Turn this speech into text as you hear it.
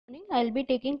I will be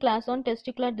taking class on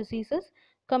testicular diseases.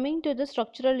 Coming to the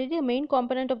structurality, the main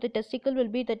component of the testicle will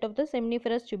be that of the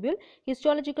seminiferous tubule.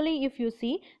 Histologically, if you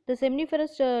see, the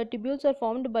seminiferous tubules are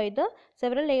formed by the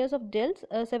several layers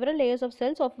of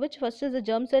cells, of which first is the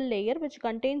germ cell layer, which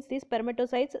contains the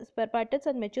spermatocytes, spermatids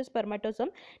and mature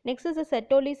spermatosome. Next is the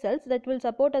Sertoli cells that will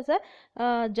support as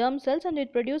a germ cells, and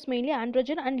it produce mainly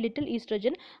androgen and little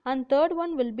estrogen. And third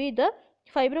one will be the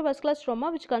fibrovascular stroma,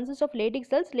 which consists of Leydig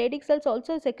cells. Leydig cells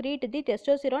also secrete the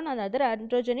testosterone and other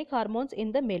androgenic hormones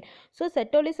in the male. So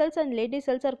Sertoli cells and Leydig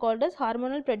cells are called as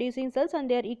hormonal producing cells, and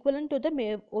they are equivalent to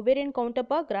the ovarian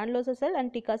counterpart, granulosa cell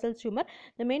and Tika cell tumor.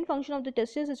 The main function of the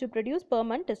testes is to produce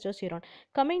sperm and testosterone.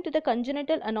 Coming to the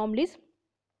congenital anomalies,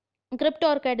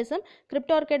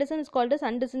 Cryptorchidism is called as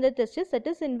undescended testis, that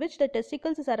is, in which the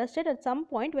testicles is arrested at some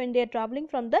point when they are traveling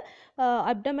from the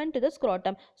abdomen to the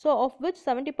scrotum. So of which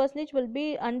 70% will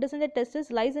be undescended testis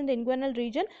lies in the inguinal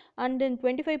region, and in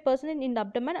 25% in the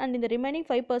abdomen, and in the remaining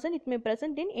 5% it may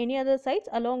present in any other sites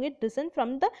along it descent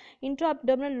from the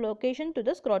intra-abdominal location to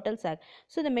the scrotal sac.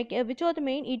 So which are the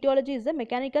main etiology is the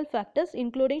mechanical factors,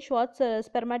 including Schwartz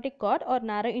spermatic cord or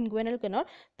narrow inguinal canal.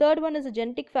 Third one is the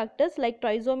genetic factors like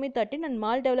trisomy 13 and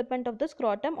maldevelopment of the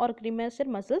scrotum or cremaster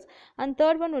muscles, and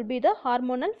third one will be the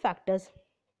hormonal factors.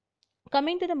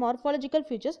 Coming to the morphological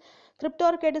features,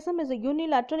 cryptorchidism is a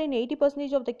unilateral in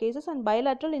 80% of the cases and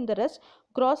bilateral in the rest.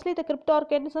 Grossly, the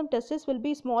cryptorchidism testis will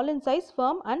be small in size,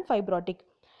 firm and fibrotic.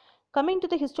 Coming to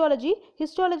the histology,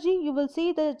 you will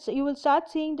see that you will start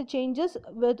seeing the changes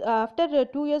with after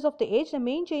 2 years of the age. The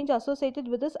main change associated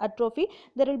with this atrophy,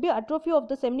 there will be atrophy of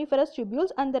the seminiferous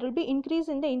tubules, and there will be increase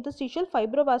in the interstitial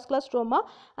fibrovascular stroma,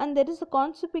 and there is a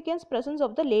conspicuous presence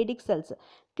of the Leydig cells.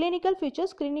 Clinical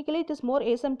features, clinically it is more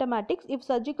asymptomatic. If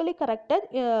surgically corrected,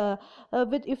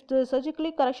 if the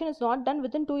surgically correction is not done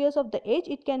within 2 years of the age,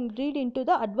 it can lead into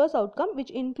the adverse outcome, which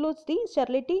includes the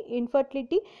sterility,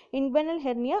 infertility, inguinal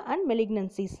hernia and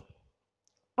malignancies,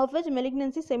 of which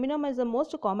malignancy seminoma is the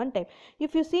most common type.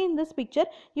 If you see in this picture,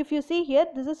 if you see here,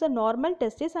 this is a normal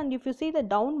testis, and if you see the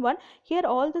down one, here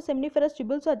all the seminiferous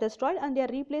tubules are destroyed and they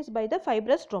are replaced by the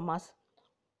fibrous stromas.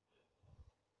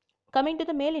 Coming to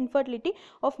the male infertility,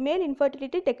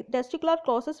 testicular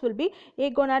causes will be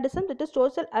agonadism, that is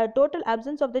total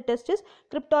absence of the testis;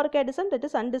 cryptorchidism, that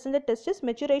is undescended testis;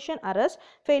 maturation arrest;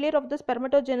 failure of the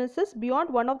spermatogenesis beyond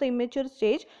one of the immature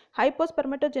stage;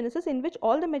 hypospermatogenesis, in which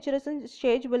all the maturation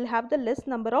stage will have the less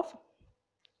number of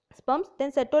sperms; then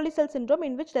Sertoli cell syndrome,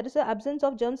 in which there is an absence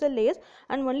of germ cell layers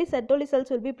and only Sertoli cells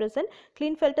will be present.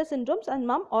 Klinefelter syndromes and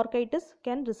mum orchitis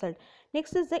can result.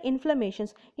 Next is the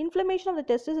inflammations. Inflammation of the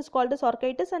testis is called as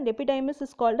orchitis, and epididymis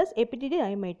is called as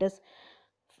epididymitis.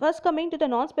 First, coming to the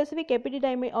non-specific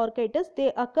epididymitis,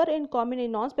 they occur in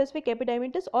non-specific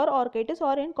epididymitis or orchitis,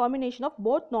 or in combination of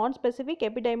both non-specific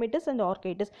epididymitis and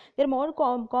orchitis. They are more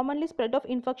commonly spread of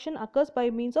infection occurs by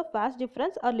means of vas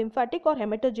deferens or lymphatic or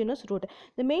hematogenous route.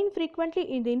 The main frequently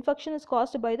in the infection is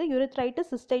caused by the urethritis,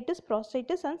 cystitis,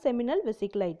 prostatitis and seminal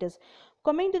vesiculitis.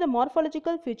 Coming to the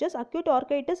morphological features, acute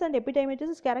orchitis and epididymitis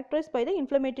is characterized by the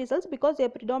inflammatory cells because they are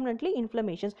predominantly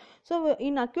inflammations. So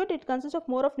in acute, it consists of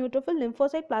more of neutrophil,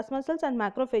 lymphocyte, plasma cells and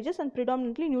macrophages, and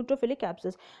predominantly neutrophilic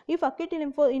abscess. If acute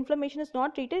inflammation is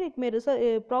not treated, it may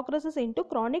progresses into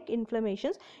chronic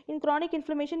inflammations. In chronic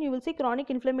inflammation, you will see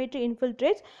chronic inflammatory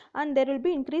infiltrates, and there will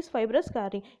be increased fibrous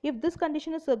scarring. If this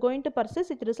condition is going to persist,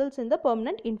 it results in the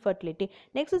permanent infertility.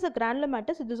 Next is a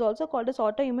granulomatous. It is also called as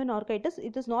autoimmune orchitis.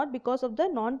 It is not because of the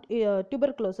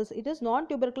non-tuberculosis. It is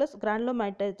non-tuberculous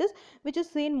granulomatosis, which is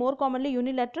seen more commonly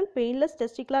unilateral painless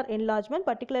testicular enlargement,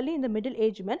 particularly in the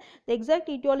middle-aged men. The exact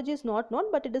etiology is not known,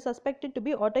 but it is suspected to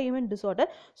be autoimmune disorder.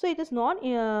 So it is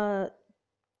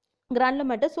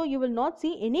granulomatous, so you will not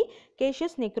see any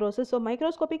caseous necrosis. So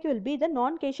microscopic will be the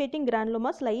non-caseating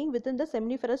granulomas lying within the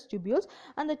seminiferous tubules,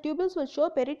 and the tubules will show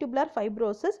peritubular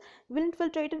fibrosis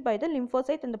infiltrated by the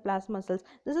lymphocyte and the plasma cells.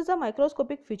 This is a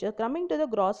microscopic feature. Coming to the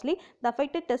grossly, the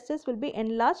affected testis will be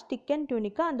enlarged, thickened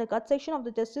tunica, and the cut section of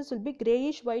the testis will be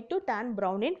greyish white to tan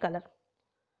brown in color.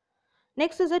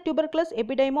 Next is a tuberculous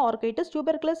epidermoorchitis.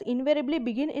 Tuberculous invariably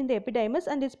begin in the epidermis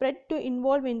and is spread to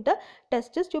involve in the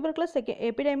testis. Tuberculous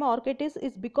epidermoorchitis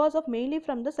is because of mainly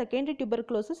from the secondary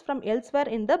tuberculosis from elsewhere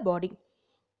in the body.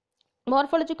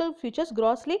 Morphological features,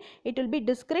 grossly it will be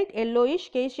discrete, yellowish,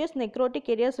 caseous, necrotic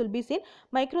areas will be seen.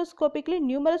 Microscopically,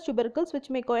 numerous tubercles which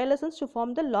may coalesce to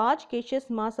form the large caseous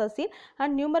mass are seen,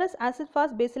 and numerous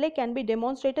acid-fast bacilli can be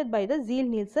demonstrated by the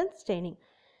Ziehl-Neelsen staining.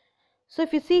 So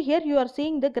if you see here, you are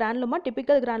seeing the granuloma,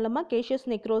 typical granuloma, caseous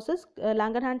necrosis,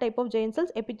 Langerhans type of giant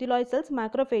cells, epithelioid cells,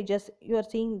 macrophages. You are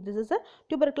seeing this is a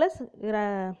tuberculous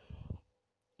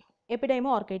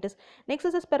epidermoorchitis. Next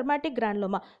is a spermatic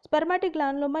granuloma. Spermatic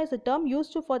granuloma is a term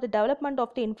used for the development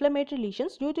of the inflammatory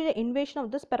lesions due to the invasion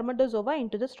of the spermatozoa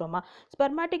into the stroma.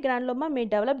 Spermatic granuloma may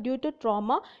develop due to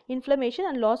trauma, inflammation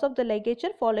and loss of the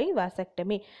ligature following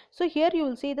vasectomy. So here you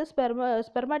will see the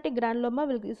spermatic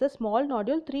granuloma is a small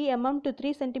nodule 3 mm to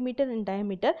 3 cm in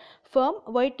diameter, firm,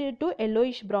 white to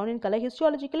yellowish brown in color.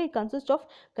 Histologically it consists of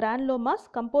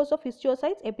granulomas composed of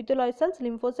histiocytes, epithelial cells,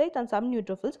 lymphocytes and some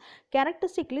neutrophils.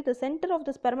 Characteristically, the center of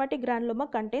the spermatic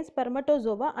granuloma contains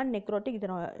spermatozoa and necrotic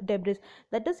debris.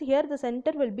 That is, here the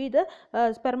center will be the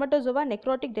spermatozoa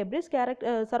necrotic debris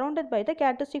surrounded by the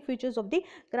characteristic features of the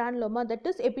granuloma, that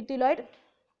is epithelioid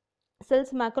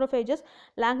cells, macrophages,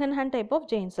 Langerhans type of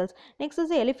giant cells. Next is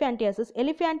the elephantiasis.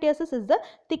 Elephantiasis is the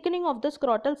thickening of the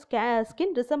scrotal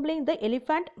skin resembling the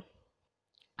elephant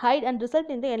hide and result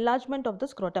in the enlargement of the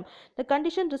scrotum. The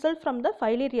condition results from the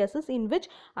filariasis, in which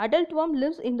adult worm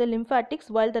lives in the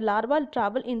lymphatics while the larvae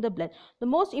travel in the blood. The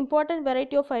most important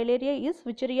variety of filaria is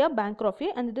Wicheria bancroft,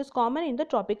 and it is common in the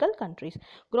tropical countries.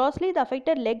 Grossly, the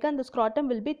affected leg and the scrotum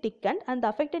will be thickened and the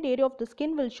affected area of the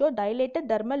skin will show dilated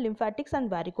dermal lymphatics and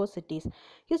varicosities.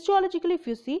 Histologically, if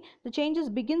you see, the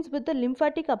changes begins with the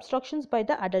lymphatic obstructions by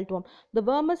the adult worm. The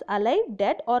worm is alive,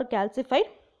 dead or calcified,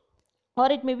 or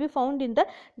it may be found in the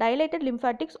dilated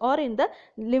lymphatics or in the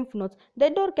lymph nodes.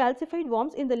 Dead or calcified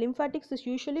worms in the lymphatics is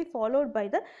usually followed by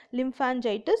the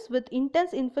lymphangitis with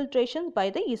intense infiltration by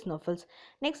the eosinophils.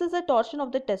 Next is the torsion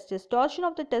of the testis. Torsion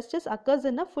of the testis occurs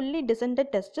in a fully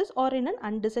descended testis or in an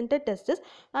undescended testis,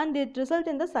 and it results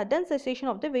in the sudden cessation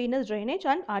of the venous drainage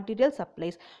and arterial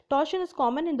supplies. Torsion is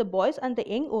common in the boys and the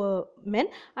young men,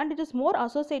 and it is more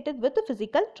associated with the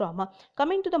physical trauma.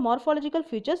 Coming to the morphological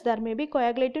features, there may be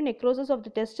coagulative necrosis of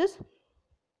the testis,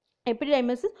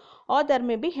 epididymitis, or there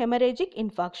may be hemorrhagic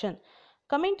infarction.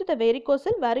 Coming to the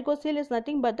varicocele, varicocele is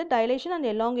nothing but the dilation and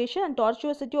elongation and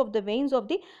tortuosity of the veins of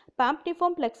the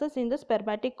pampniform plexus in the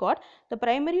spermatic cord. The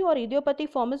primary or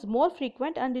idiopathic form is more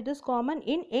frequent and it is common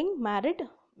in young married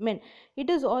men.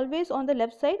 It is always on the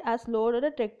left side as lower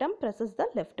rectum presses the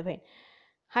left vein.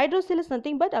 Hydrocele is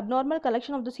nothing but abnormal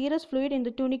collection of the serous fluid in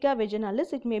the tunica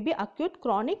vaginalis. It may be acute,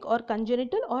 chronic or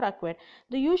congenital or acquired.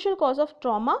 The usual cause of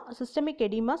trauma, systemic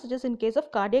edema, such as in case of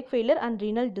cardiac failure and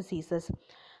renal diseases.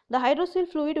 The hydrocele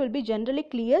fluid will be generally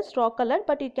clear, straw colored,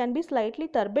 but it can be slightly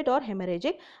turbid or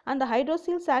hemorrhagic, and the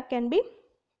hydrocele sac can be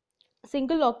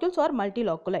single locules or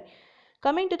multiloculi.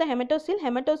 Coming to the hematocele,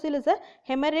 hematocele is a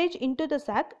hemorrhage into the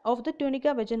sac of the tunica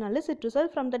vaginalis. It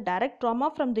results from the direct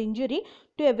trauma from the injury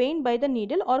to a vein by the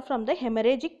needle or from the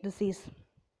hemorrhagic disease.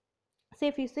 So,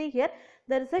 if you see here,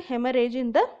 there is a hemorrhage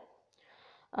in the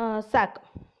sac.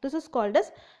 This is called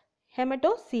as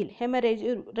hematocele,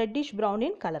 hemorrhage, reddish brown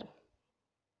in color.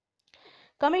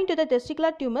 Coming to the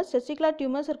testicular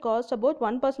tumors are caused about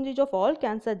 1% of all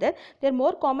cancer death. They are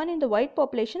more common in the white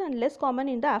population and less common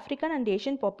in the African and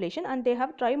Asian population, and they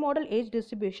have trimodal age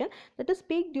distribution, that is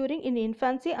peak during in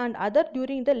infancy and other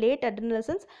during the late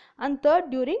adolescence and third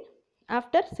during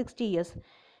after 60 years.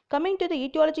 Coming to the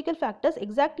etiological factors,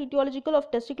 exact etiological of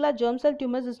testicular germ cell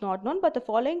tumors is not known, but the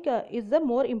following is the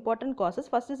more important causes.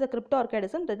 First is the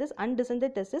cryptorchidism, that is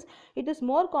undescended testis. It is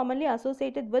more commonly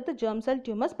associated with the germ cell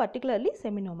tumors, particularly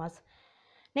seminomas.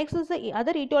 Next is the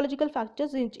other etiological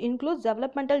factors, which includes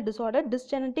developmental disorder,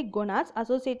 dysgenetic gonads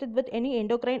associated with any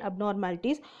endocrine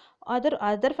abnormalities,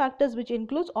 other factors which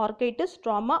includes orchitis,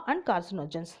 trauma and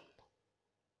carcinogens.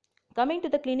 Coming to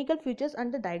the clinical features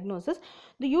and the diagnosis,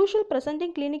 the usual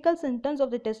presenting clinical symptoms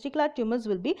of the testicular tumors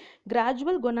will be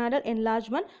gradual gonadal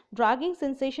enlargement, dragging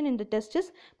sensation in the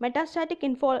testis. Metastatic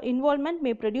involvement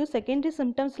may produce secondary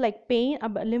symptoms like pain,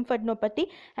 lymphadenopathy,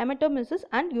 hematemesis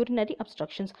and urinary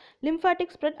obstructions. Lymphatic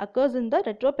spread occurs in the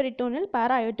retroperitoneal,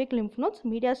 para-aortic lymph nodes,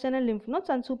 mediastinal lymph nodes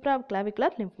and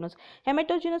supraclavicular lymph nodes.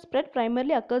 Hematogenous spread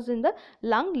primarily occurs in the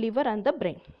lung, liver and the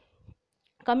brain.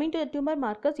 Coming to the tumor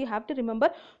markers, you have to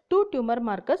remember two tumor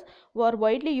markers who are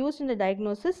widely used in the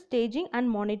diagnosis, staging and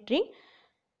monitoring.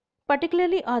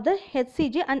 Particularly are the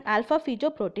HCG and alpha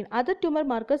fetoprotein. Other tumor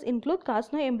markers include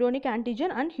carcinoembryonic antigen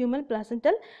and human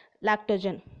placental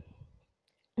lactogen.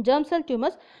 Germ cell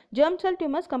tumors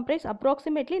comprise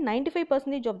approximately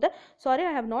 95% of the, sorry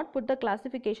I have not put the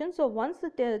classification. So once the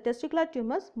testicular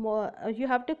tumors, you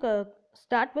have to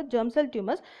start with germ cell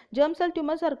tumors. Germ cell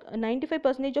tumors are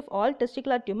 95% of all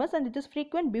testicular tumors and it is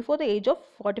frequent before the age of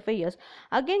 45 years.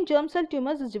 Again, germ cell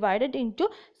tumors is divided into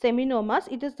seminomas.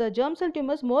 It is the germ cell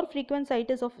tumors more frequent site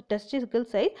is of testicle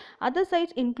size. Other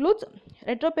sites includes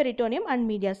retroperitoneum and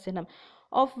mediastinum,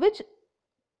 of which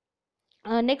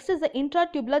Next is the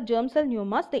intratubular germ cell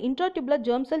pneumas. The intratubular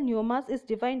germ cell pneumas is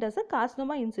defined as a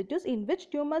carcinoma in situ in which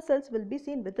tumor cells will be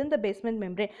seen within the basement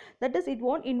membrane. That is, it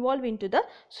won't involve into the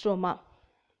stroma.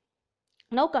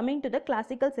 Now coming to the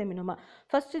classical seminoma.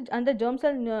 First under germ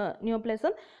cell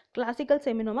neoplasm, classical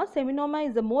seminoma. Seminoma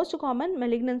is the most common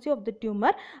malignancy of the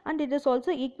tumor and it is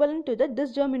also equivalent to the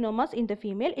dysgerminomas in the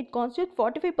female. It constitutes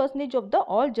 45% of the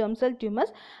all germ cell tumors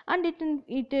and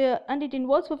it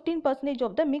involves 15%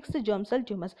 of the mixed germ cell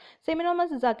tumors.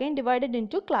 Seminomas is again divided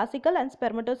into classical and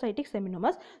spermatocytic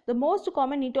seminomas. The most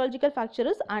common etiological factor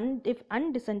is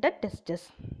undescended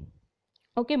testes.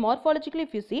 Okay, morphologically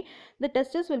if you see, the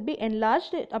testis will be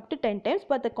enlarged up to 10 times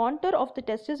but the contour of the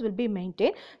testis will be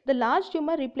maintained. The large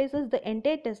tumor replaces the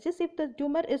entire testis. If the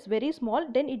tumor is very small,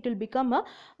 then it will become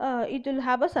it will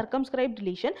have a circumscribed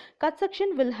lesion. Cut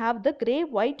section will have the grey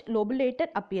white lobulated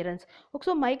appearance.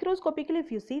 So microscopically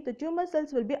if you see, the tumor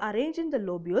cells will be arranged in the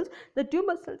lobules. The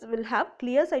tumor cells will have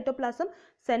clear cytoplasm,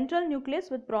 central nucleus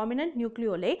with prominent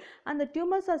nucleoli, and the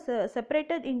tumors are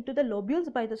separated into the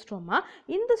lobules by the stroma.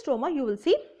 In the stroma you will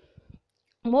see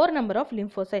more number of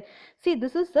lymphocytes. See,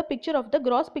 this is the picture of the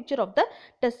gross picture of the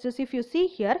testis. If you see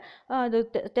here,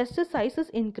 the testis size is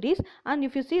increased, and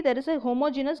if you see there is a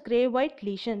homogeneous grey white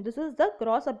lesion. This is the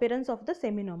gross appearance of the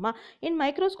seminoma. In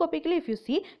microscopically if you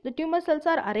see, the tumor cells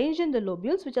are arranged in the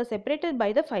lobules which are separated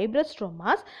by the fibrous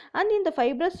stromas, and in the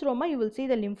fibrous stroma you will see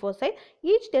the lymphocyte.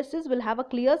 Each testis will have a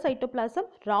clear cytoplasm,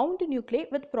 round nuclei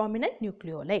with prominent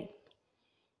nucleoli.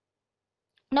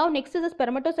 Now next is the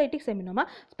spermatocytic seminoma.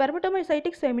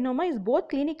 Spermatocytic seminoma is both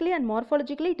clinically and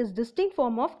morphologically it is distinct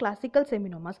form of classical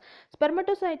seminomas.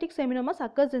 Spermatocytic seminomas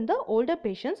occurs in the older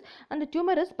patients and the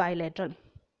tumor is bilateral.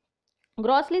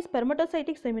 Grossly,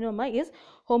 spermatocytic seminoma is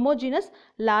homogeneous,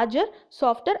 larger,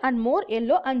 softer and more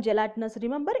yellow and gelatinous.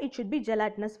 Remember, it should be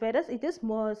gelatinous, whereas it is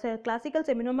more, classical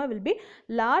seminoma will be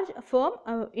large, firm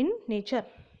in nature.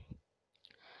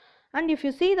 And if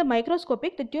you see the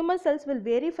microscopic, the tumor cells will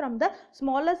vary from the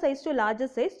smaller size to larger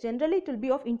size. Generally, it will be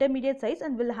of intermediate size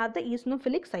and will have the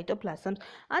eosinophilic cytoplasms.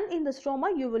 And in the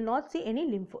stroma, you will not see any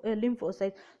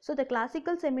lymphocytes. So, the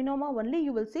classical seminoma only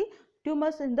you will see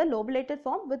tumors in the lobulated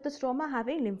form with the stroma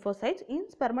having lymphocytes. In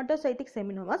spermatocytic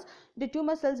seminomas, the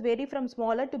tumor cells vary from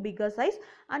smaller to bigger size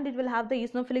and it will have the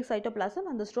eosinophilic cytoplasm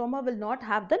and the stroma will not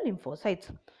have the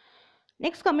lymphocytes.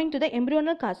 Next, coming to the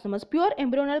embryonal carcinomas. Pure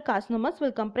embryonal carcinomas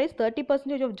will comprise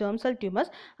 30% of germ cell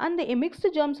tumors and the mixed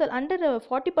germ cell under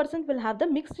 40% will have the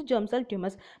mixed germ cell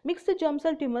tumors. Mixed germ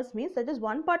cell tumors means that is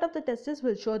one part of the testis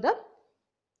will show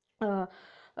the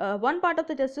one part of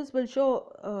the testis will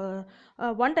show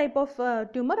one type of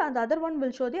tumor and the other one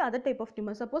will show the other type of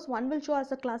tumor. Suppose one will show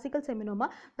as a classical seminoma,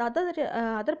 the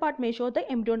other part may show the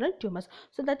embryonal tumors.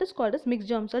 So that is called as mixed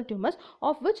germ cell tumors,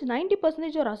 of which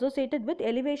 90% are associated with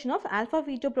elevation of alpha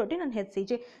fetoprotein and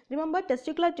HCG. Remember,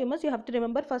 testicular tumors you have to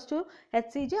remember first to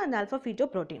HCG and alpha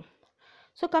fetoprotein.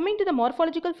 So coming to the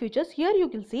morphological features, here you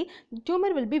can see the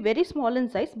tumor will be very small in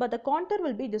size but the contour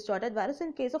will be distorted, whereas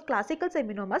in case of classical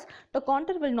seminomas the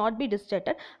contour will not be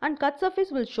distorted and cut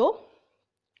surface will show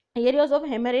areas of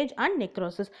hemorrhage and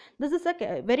necrosis. This is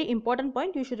a very important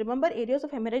point. You should remember areas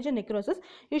of hemorrhage and necrosis.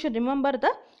 You should remember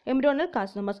the embryonal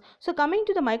carcinomas. So coming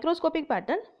to the microscopic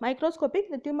pattern,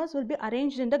 microscopic the tumors will be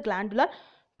arranged in the glandular,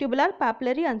 tubular,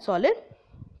 papillary and solid.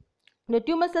 The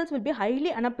tumor cells will be highly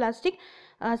anaplastic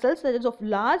cells, that is of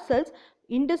large cells,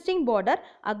 indistinct border,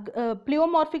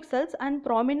 pleomorphic cells and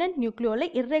prominent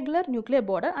nucleoli, irregular nuclear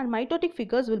border, and mitotic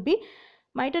figures will be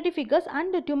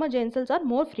and the tumor germ cells are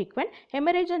more frequent.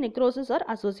 Hemorrhage and necrosis are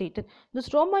associated. The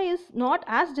stroma is not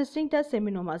as distinct as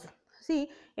seminomas. See,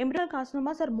 embryonal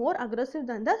carcinomas are more aggressive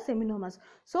than the seminomas.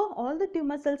 So all the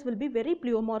tumor cells will be very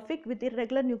pleomorphic with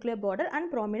irregular nuclear border and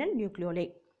prominent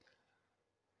nucleoli.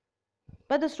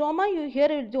 But the stroma you hear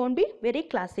it won't be very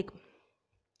classic.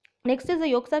 Next is the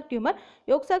yolk sac tumor.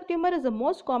 Yolk sac tumor is the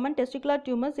most common testicular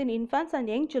tumors in infants and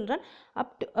young children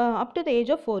up to the age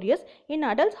of 4 years. In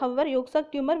adults, however, yolk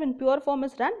sac tumor in pure form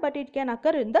is rare, but it can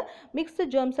occur in the mixed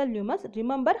germ cell tumors.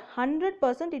 Remember,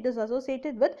 100% it is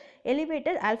associated with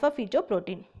elevated alpha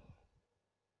fetoprotein.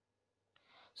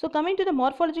 So coming to the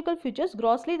morphological features,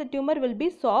 grossly the tumor will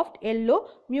be soft, yellow,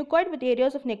 mucoid with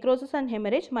areas of necrosis and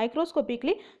hemorrhage.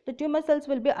 Microscopically, the tumor cells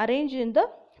will be arranged in the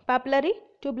papillary,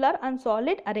 tubular and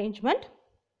solid arrangement,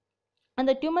 and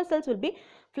the tumor cells will be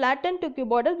flattened to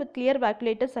cuboidal with clear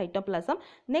vacuolated cytoplasm.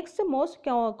 Next, the most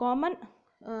common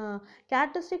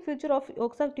characteristic feature of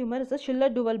yolk sac tumor is the Schiller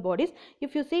dual bodies.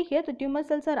 If you see here, the tumor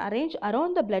cells are arranged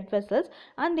around the blood vessels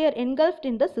and they are engulfed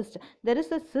in the cyst. There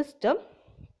is a cyst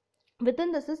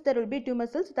Within the cyst there will be tumor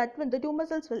cells, that when the tumor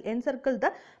cells will encircle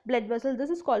the blood vessel. This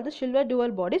is called the silver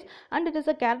dual bodies, and it is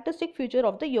a characteristic feature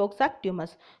of the yolk sac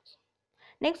tumors.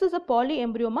 Next is a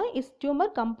polyembryoma, is tumor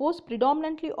composed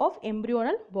predominantly of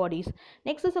embryonal bodies.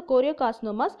 Next is a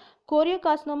choriocarcinomas.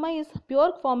 Choriocarcinoma is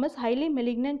pure form is highly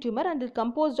malignant tumor and is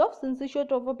composed of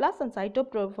syncytiotrophoblasts and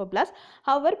cytotrophoblasts.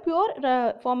 However,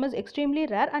 pure form is extremely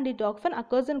rare and it often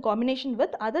occurs in combination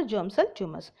with other germ cell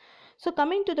tumors. So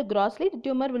coming to the grossly, the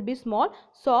tumor will be small,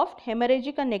 soft,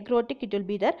 hemorrhagic and necrotic. It will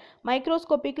be there.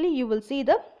 Microscopically, you will see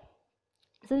the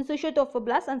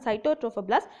syncytiotrophoblasts and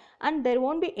cytotrophoblasts, and there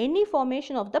won't be any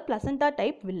formation of the placenta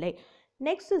type villi.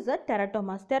 Next is the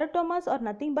teratomas. Teratomas are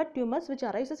nothing but tumors which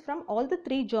arises from all the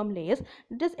three germ layers.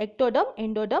 It is ectoderm,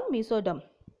 endoderm, mesoderm.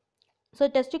 So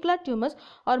testicular tumors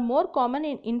are more common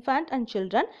in infant and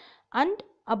children, and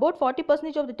about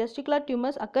 40% of the testicular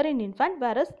tumors occur in infant,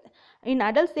 whereas in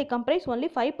adults they comprise only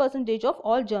 5% of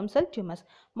all germ cell tumors.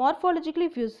 Morphologically,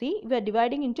 if you see, we are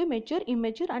dividing into mature,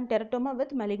 immature and teratoma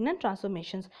with malignant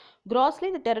transformations.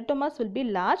 Grossly, the teratomas will be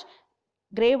large,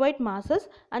 grey white masses,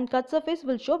 and cut surface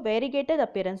will show variegated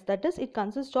appearance. That is, it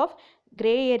consists of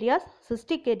grey areas,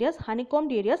 cystic areas,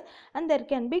 honeycombed areas, and there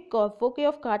can be foci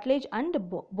of cartilage and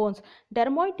bones.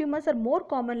 Dermoid tumors are more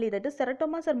commonly, that is,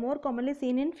 teratomas are more commonly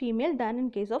seen in female than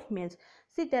in case of males.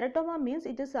 See, teratoma means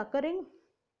it is occurring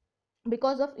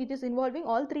because of it is involving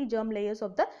all three germ layers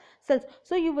of the cells.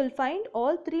 So you will find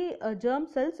all three germ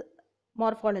cells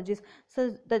morphologies.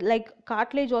 So like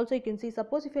cartilage also you can see.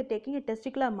 Suppose if you are taking a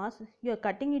testicular mass, you are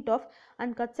cutting it off,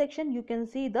 and cut section you can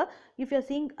see the, if you are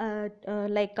seeing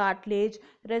like cartilage,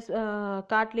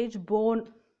 cartilage, bone,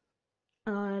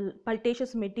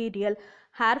 pultaceous material,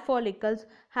 hair follicles,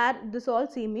 hair, this all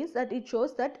see means that it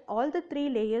shows that all the three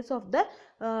layers of the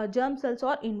germ cells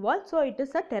are involved. So it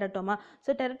is a teratoma.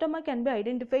 So teratoma can be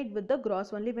identified with the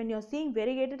gross only. When you are seeing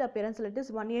variegated appearance, let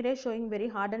is one area showing very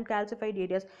hard and calcified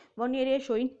areas, one area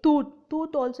showing tooth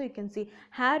also you can see,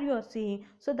 hair you are seeing,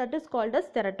 so that is called as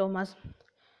teratomas.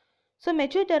 So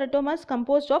mature teratomas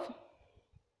composed of,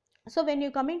 so when you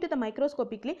coming to the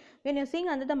microscopically, when you are seeing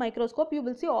under the microscope, you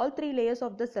will see all three layers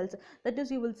of the cells. That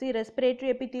is, you will see respiratory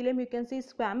epithelium, you can see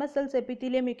squamous cells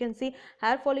epithelium, you can see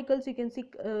hair follicles, you can see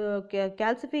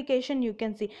calcification, you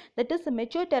can see. That is, the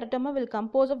mature teratoma will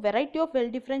compose a variety of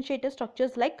well differentiated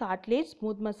structures like cartilage,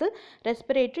 smooth muscle,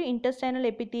 respiratory, intestinal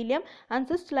epithelium, and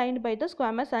cysts lined by the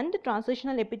squamous and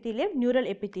transitional epithelium, neural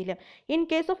epithelium. In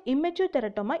case of immature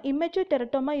teratoma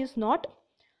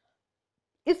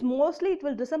is mostly, it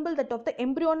will resemble that of the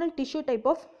embryonal tissue type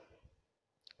of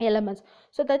elements.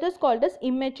 So that is called as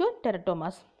immature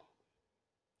teratomas.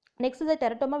 Next is a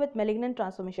teratoma with malignant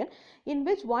transformation, in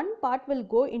which one part will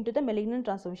go into the malignant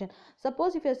transformation.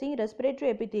 Suppose if you are seeing respiratory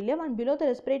epithelium, and below the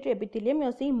respiratory epithelium you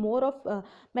are seeing more of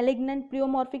malignant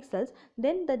pleomorphic cells,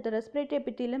 then the respiratory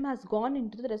epithelium has gone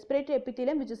into the respiratory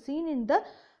epithelium which is seen in the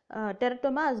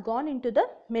teratoma has gone into the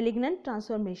malignant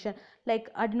transformation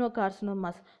like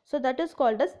adenocarcinomas. So that is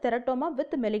called as teratoma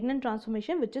with malignant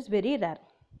transformation, which is very rare.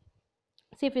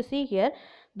 See, if you see here,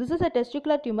 this is a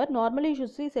testicular tumor. Normally you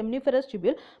should see seminiferous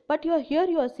tubule, but here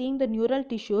you are seeing the neural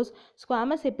tissues,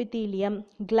 squamous epithelium,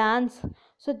 glands.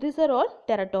 So these are all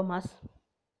teratomas.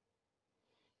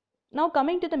 Now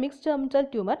coming to the mixed germ cell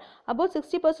tumor, about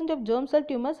 60% of germ cell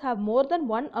tumors have more than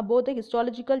one above the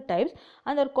histological types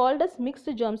and are called as mixed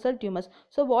germ cell tumors.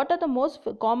 So what are the most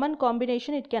common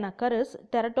combination it can occur is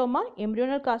teratoma,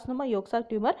 embryonal carcinoma, yolk sac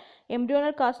tumor,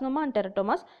 embryonal carcinoma and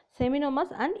teratomas,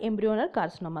 seminomas and embryonal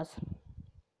carcinomas.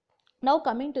 Now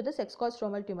coming to the sex-caused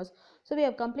stromal tumors. So we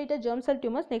have completed germ cell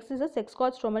tumors. Next is the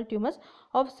sex-caused stromal tumors.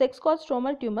 Of sex-caused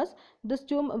stromal tumors, this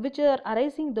tumor which are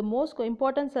arising, the most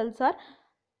important cells are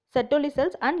Sertoli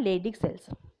cells and Leydig cells.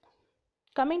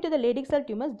 Coming to the Leydig cell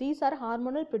tumors, these are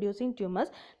hormonal producing tumors.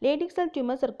 Leydig cell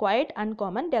tumors are quite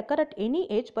uncommon. They occur at any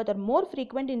age but are more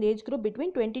frequent in the age group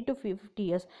between 20 to 50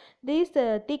 years. These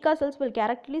theca cells will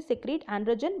characteristically secrete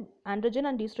androgen and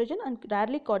estrogen and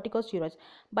rarely corticosteroids.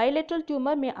 Bilateral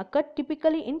tumor may occur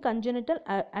typically in congenital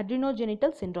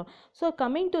adrenogenital syndrome. So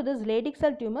coming to this Leydig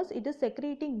cell tumors, it is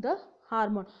secreting the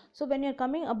hormone. So when you are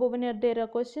coming above, when there are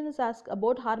questions asked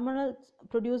about hormonal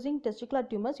producing testicular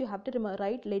tumors, you have to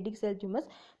write Leydig cell tumors,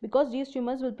 because these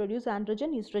tumors will produce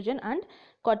androgen, estrogen and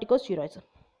corticosteroids.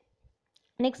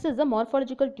 Next is the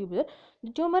morphological tumor.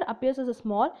 The tumor appears as a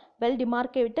small, well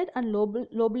demarcated and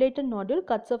lobulated nodule.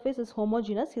 Cut surface is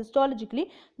homogeneous. Histologically,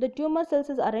 the tumor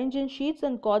cells is arranged in sheets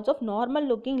and cords of normal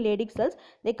looking Leydig cells.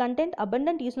 They contain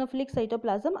abundant eosinophilic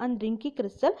cytoplasm and rinky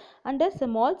crystal and a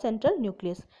small central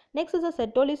nucleus. Next is a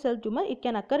Sertoli cell tumor. It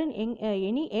can occur in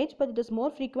any age, but it is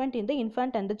more frequent in the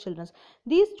infant and the children.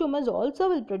 These tumors also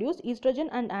will produce estrogen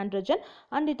and androgen,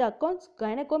 and it occurs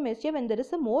gynecomastia when there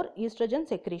is a more estrogen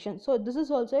secretion. So this is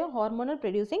also a hormonal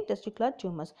producing testicular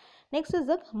tumors. Next is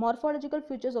the morphological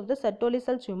features of the Sertoli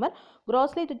cell tumor.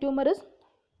 Grossly, the tumor is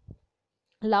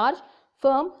large,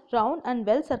 firm, round and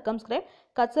well circumscribed.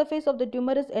 Cut surface of the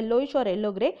tumor is yellowish or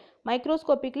yellow grey.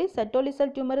 Microscopically, Sertoli cell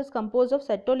tumor is composed of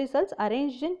Sertoli cells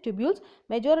arranged in tubules.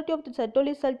 Majority of the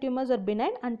Sertoli cell tumors are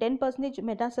benign and 10%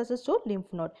 metastasis to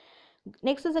lymph node.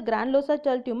 Next is a granulosa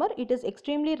cell tumor. It is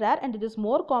extremely rare and it is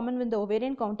more common with the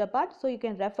ovarian counterpart. So you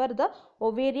can refer the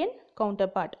ovarian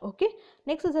counterpart. Okay.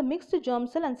 Next is a mixed germ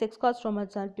cell and sex cord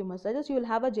stromal cell tumors. That is, you will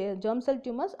have a germ cell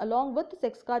tumors along with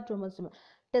sex cord stromal tumor.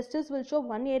 Testis will show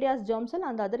one area as germ cell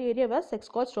and the other area as sex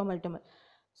cord stromal tumor.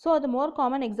 So the more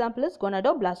common example is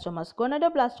gonadoblastomas.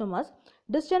 Gonadoblastomas,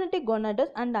 dysgenetic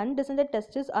gonads and undescended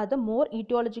testes are the more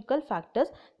etiological factors.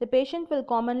 The patient will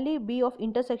commonly be of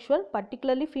intersexual,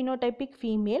 particularly phenotypic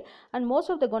female, and most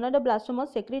of the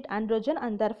gonadoblastomas secrete androgen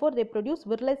and therefore they produce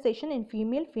virilization in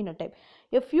female phenotype.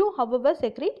 A few, however,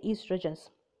 secrete estrogens.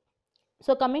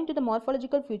 So coming to the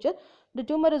morphological feature, the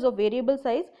tumor is of variable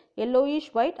size,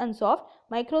 yellowish, white and soft.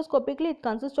 Microscopically, it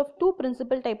consists of two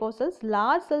principal type of cells.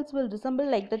 Large cells will resemble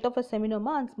like that of a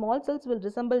seminoma and small cells will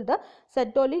resemble the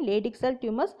Sertoli Leydig cell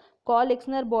tumors.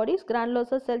 Call-Exner bodies,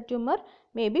 granulosa cell tumor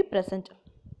may be present.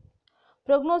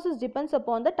 Prognosis depends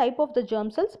upon the type of the germ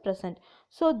cells present.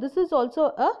 So this is also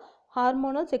a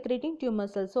hormonal secreting tumor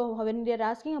cells. So when they are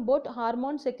asking about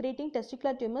hormone secreting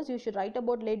testicular tumors, you should write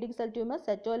about Leydig cell tumors,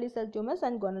 Sertoli cell tumors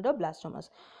and gonadoblastomas.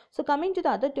 So coming to the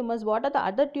other tumors, what are the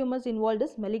other tumors involved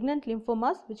is malignant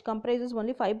lymphomas, which comprises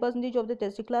only 5% of the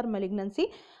testicular malignancy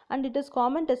and it is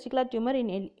common testicular tumor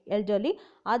in elderly.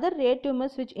 Other rare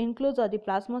tumors which includes are the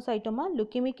plasmacytoma,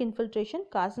 leukemic infiltration,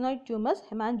 carcinoid tumors,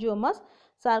 hemangiomas,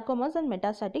 sarcomas and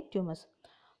metastatic tumors.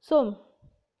 So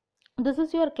this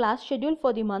is your class schedule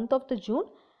for the month of the June.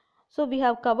 So we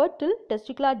have covered till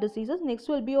testicular diseases. Next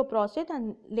will be your prostate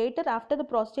and later after the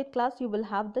prostate class you will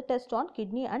have the test on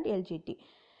kidney and LGT.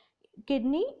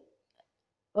 Kidney,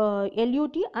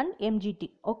 LUT and MGT.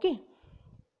 Okay.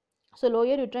 So lower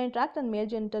uterine tract and male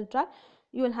genital tract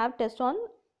you will have test on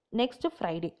next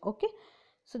Friday. Okay.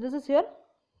 So this is your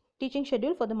teaching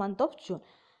schedule for the month of June.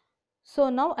 So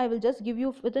now I will just give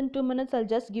you within 2 minutes I'll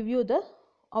just give you the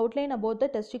outline about the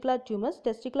testicular tumors.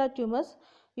 Testicular tumors,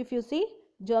 if you see,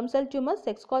 germ cell tumors,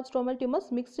 sex cord stromal tumors,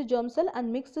 mixed germ cell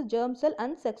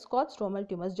and sex cord stromal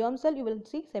tumors. Germ cell you will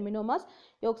see seminomas,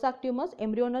 yolk sac tumors,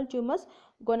 embryonal tumors,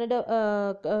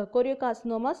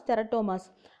 choriocarcinomas,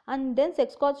 teratomas, and then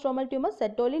sex cord stromal tumors,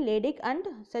 Sertoli Leydig and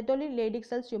Sertoli Leydig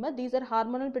cell tumor. These are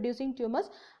hormonal producing tumors,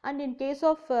 and in case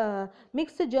of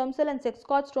mixed germ cell and sex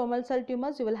cord stromal cell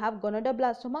tumors you will have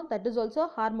gonadoblastoma, that is also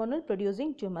hormonal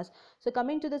producing tumors. So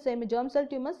coming to the germ cell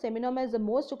tumors, seminoma is the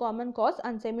most common cause,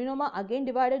 and seminoma again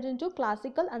divided into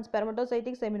classical and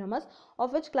spermatocytic seminomas,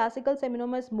 of which classical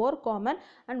seminoma is more common.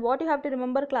 And what you have to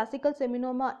remember, classical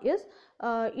seminoma is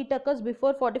it occurs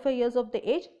before 45 years of the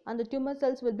age and the tumor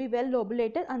cells will be well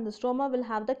lobulated and the stroma will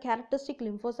have the characteristic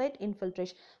lymphocyte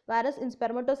infiltration, whereas in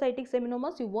spermatocytic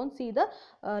seminomas you won't see the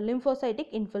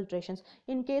lymphocytic infiltrations.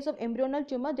 In case of embryonal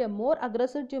tumor they are more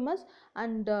aggressive tumors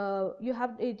and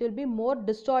it will be more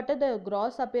distorted, the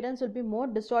gross appearance will be more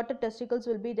distorted, testicles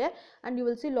will be there and you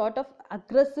will see lot of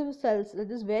aggressive cells,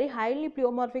 that is very highly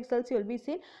pleomorphic cells you will be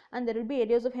seen, and there will be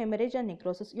areas of hemorrhage and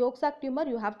necrosis. Yolk sac tumor,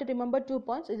 you have to remember 2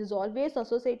 points. It is always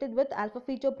associated with alpha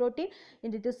fetoprotein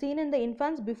and it is seen in the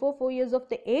infants before 4 years of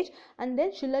the age, and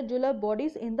then Schiller-Zuller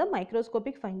bodies in the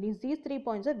microscopic findings. These 3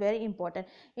 points are very important.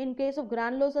 In case of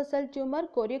granulosa cell tumor,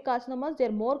 choriocarcinomas, they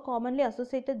are more commonly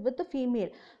associated with the female.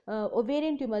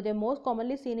 Ovarian tumor, they are most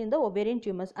commonly seen in the ovarian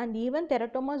tumors, and even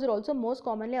teratomas are also most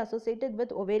commonly associated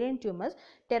with ovarian tumors.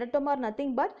 Teratoma are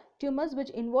nothing but tumors which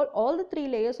involve all the 3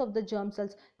 layers of the germ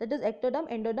cells, that is ectoderm,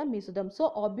 endoderm, mesoderm.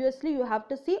 So obviously you have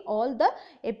to see all the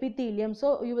epithelium.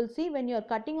 So you will see when you are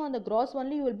cutting on the gross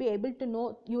only, you will be able to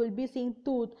know, you will be seeing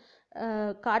tooth,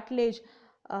 cartilage,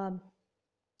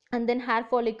 and then hair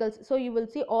follicles. So you will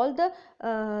see all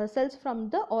the cells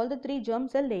from all the 3 germ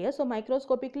cell layers. So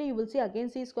microscopically you will see again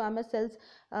see squamous cells,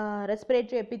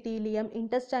 respiratory epithelium,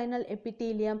 intestinal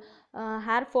epithelium,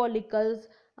 hair follicles,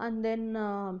 and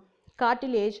then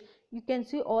cartilage, You can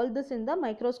see all this in the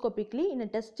microscopically in a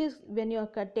testis. When you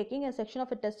are taking a section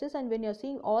of a testis and when you are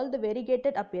seeing all the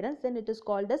variegated appearance, then it is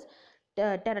called as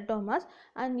teratomas.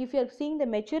 And if you are seeing the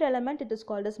mature element, it is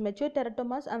called as mature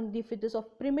teratomas. And if it is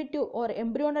of primitive or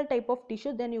embryonal type of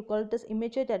tissue, then you call it as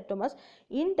immature teratomas.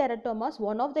 In teratomas,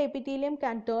 one of the epithelium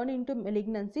can turn into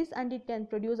malignancies and it can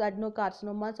produce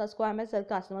adenocarcinomas or squamous cell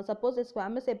carcinoma. Suppose a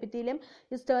squamous epithelium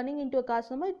is turning into a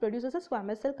carcinoma, it produces a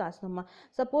squamous cell carcinoma.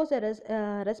 Suppose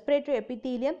a respiratory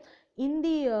epithelium in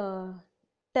the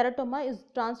teratoma is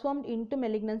transformed into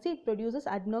malignancy, it produces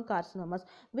adenocarcinomas,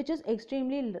 which is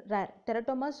extremely rare.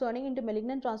 Teratomas turning into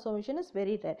malignant transformation is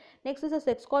very rare. Next is a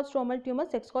sex-caused stromal tumor.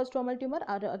 Sex-caused stromal tumor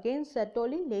are again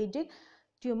Sertoli, Leydig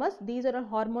tumors. These are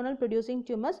hormonal producing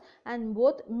tumors, and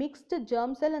both mixed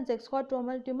germ cell and sex-caused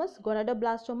stromal tumors,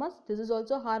 gonadoblastomas. This is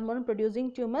also hormone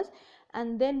producing tumors.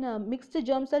 And then mixed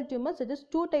germ cell tumors, that is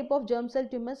two type of germ cell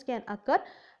tumors can occur,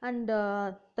 and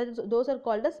those are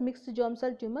called as mixed germ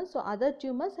cell tumors. So other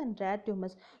tumors and rare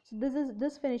tumors. So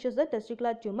this finishes the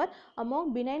testicular tumor.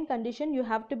 Among benign condition, you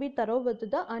have to be thorough with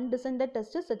the undescended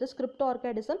testis, that is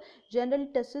cryptorchidism. Generally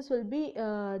testis will be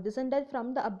descended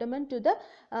from the abdomen to the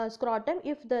scrotum.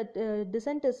 If the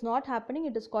descent is not happening,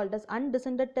 it is called as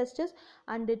undescended testis,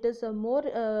 and it is more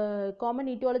common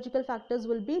etiological factors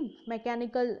will be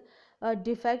mechanical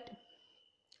defect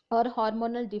or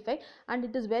hormonal defect, and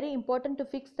it is very important to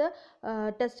fix the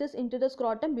testis into the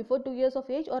scrotum before 2 years of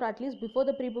age, or at least before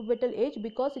the prepubertal age,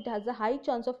 because it has a high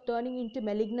chance of turning into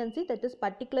malignancy, that is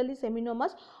particularly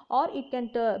seminomas, or it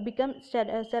can become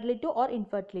sterility or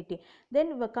infertility.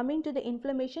 Then coming to the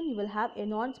inflammation, you will have a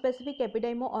non-specific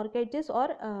epidermoorchitis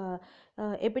or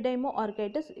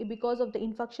epidermoorchitis because of the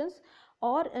infections,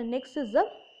 or next is the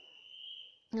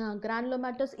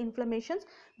granulomatous inflammations.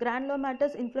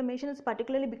 Granulomatous inflammation is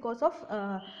particularly because of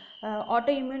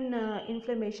autoimmune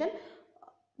inflammation.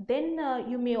 Then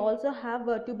you may also have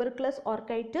tuberculous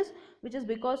orchitis, which is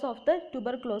because of the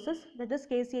tuberculosis, that is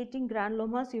caseating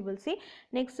granulomas you will see.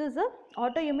 Next is the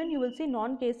autoimmune, you will see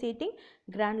non-caseating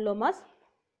granulomas.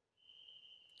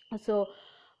 So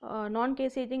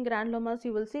non-caseating granulomas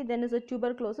you will see. Then is a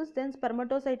tuberculosis. Then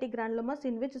spermatocytic granulomas,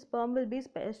 in which sperm will be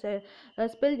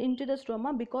spilled into the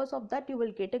stroma. Because of that you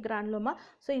will get a granuloma.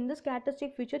 So in this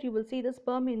characteristic feature you will see the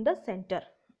sperm in the center.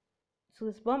 So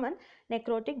the sperm and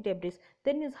necrotic debris.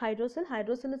 Then is hydrocele.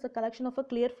 Hydrocele is a collection of a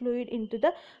clear fluid into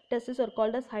the testis, or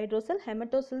called as hydrocele.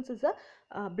 Hematocele is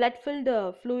a blood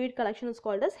filled fluid collection, is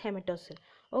called as hematocele.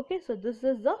 Okay, so this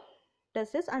is the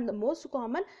testis, and the most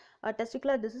common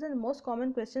testicular disease and the most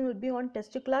common question will be on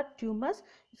testicular tumors.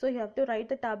 So you have to write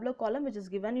the tabular column which is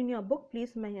given in your book.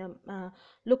 Please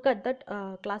look at that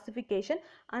classification.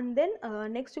 And then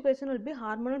next question will be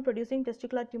hormonal producing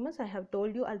testicular tumors. I have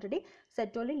told you already,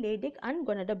 Sertoli, Leydig and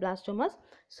gonadoblastomas.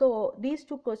 So these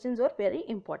two questions are very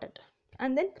important.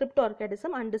 And then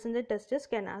cryptorchidism, undescended testis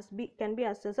can be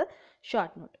asked as a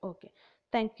short note. Okay,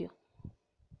 thank you.